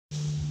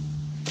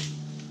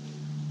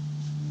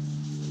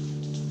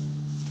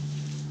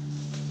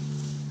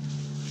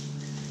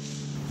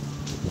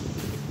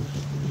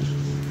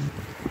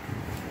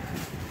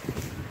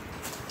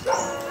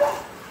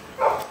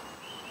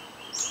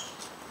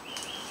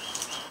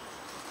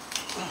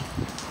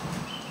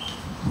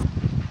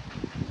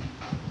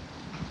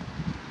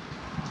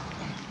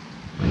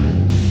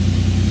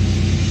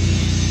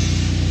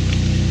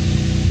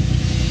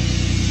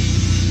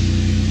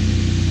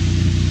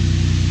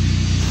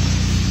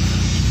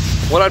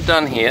What I've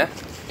done here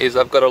is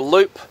I've got a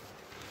loop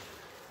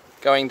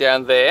going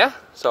down there,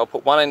 so I'll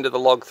put one end of the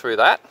log through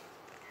that,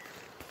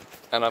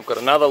 and I've got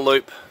another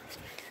loop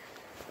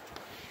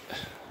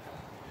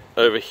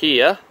over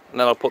here, and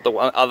then I'll put the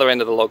other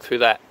end of the log through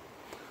that.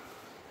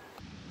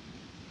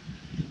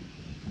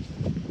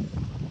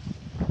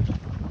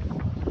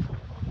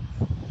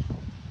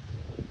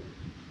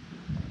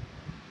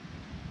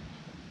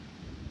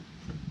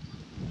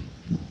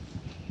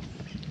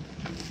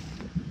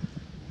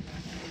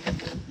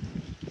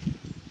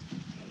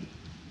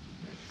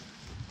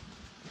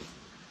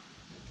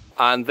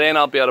 And then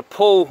I'll be able to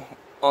pull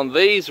on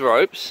these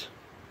ropes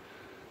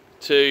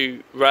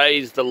to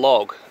raise the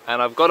log.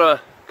 And I've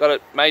got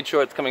it made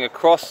sure it's coming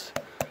across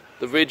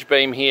the ridge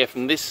beam here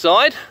from this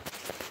side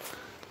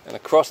and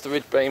across the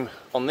ridge beam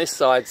on this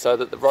side, so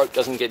that the rope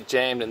doesn't get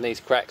jammed in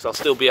these cracks. I'll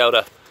still be able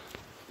to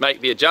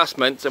make the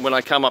adjustments, and when I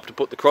come up to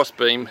put the cross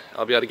beam,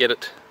 I'll be able to get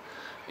it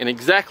in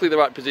exactly the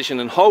right position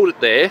and hold it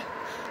there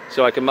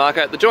so I can mark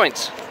out the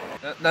joints.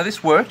 Now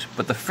this worked,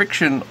 but the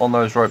friction on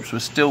those ropes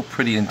was still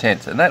pretty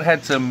intense, and that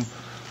had some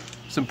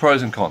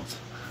pros and cons.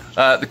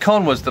 The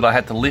con was that I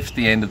had to lift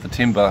the end of the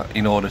timber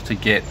in order to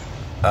get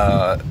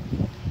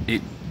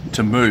it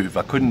to move.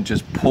 I couldn't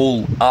just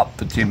pull up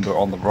the timber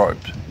on the rope.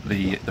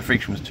 The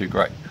friction was too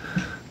great.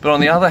 But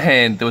on the other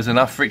hand, there was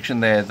enough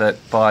friction there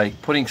that by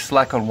putting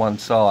slack on one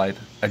side,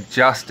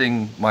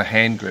 adjusting my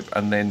hand grip,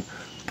 and then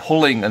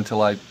pulling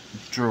until I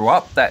drew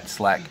up that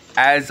slack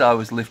as I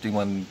was lifting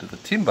one into the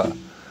timber,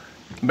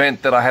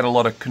 meant that I had a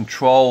lot of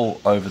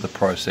control over the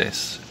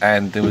process,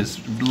 and there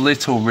was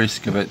little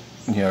risk of it,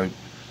 you know,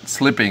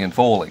 slipping and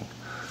falling,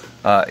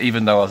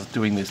 even though I was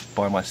doing this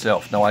by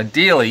myself. Now,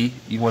 ideally,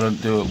 you want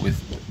to do it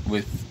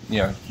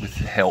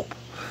with help,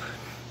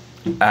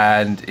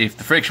 and if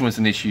the friction was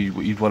an issue,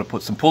 you'd want to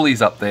put some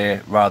pulleys up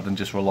there rather than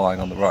just relying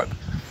on the rope.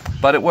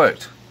 But it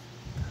worked.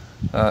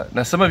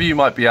 Now, some of you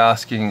might be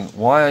asking,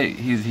 why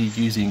is he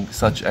using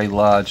such a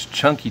large,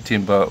 chunky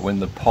timber when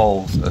the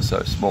poles are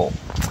so small?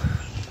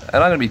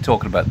 And I'm going to be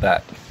talking about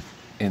that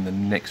in the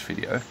next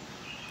video.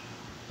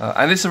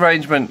 And this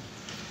arrangement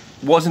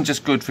wasn't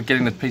just good for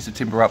getting the piece of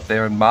timber up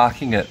there and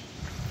marking it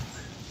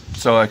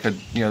so I could,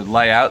 you know,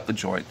 lay out the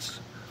joints,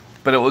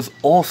 but it was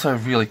also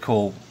really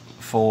cool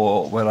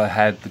for when I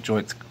had the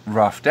joints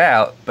roughed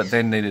out, but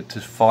then needed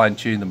to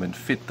fine-tune them and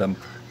fit them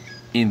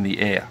in the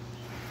air.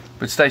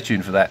 But stay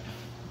tuned for that.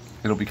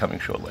 It'll be coming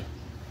shortly.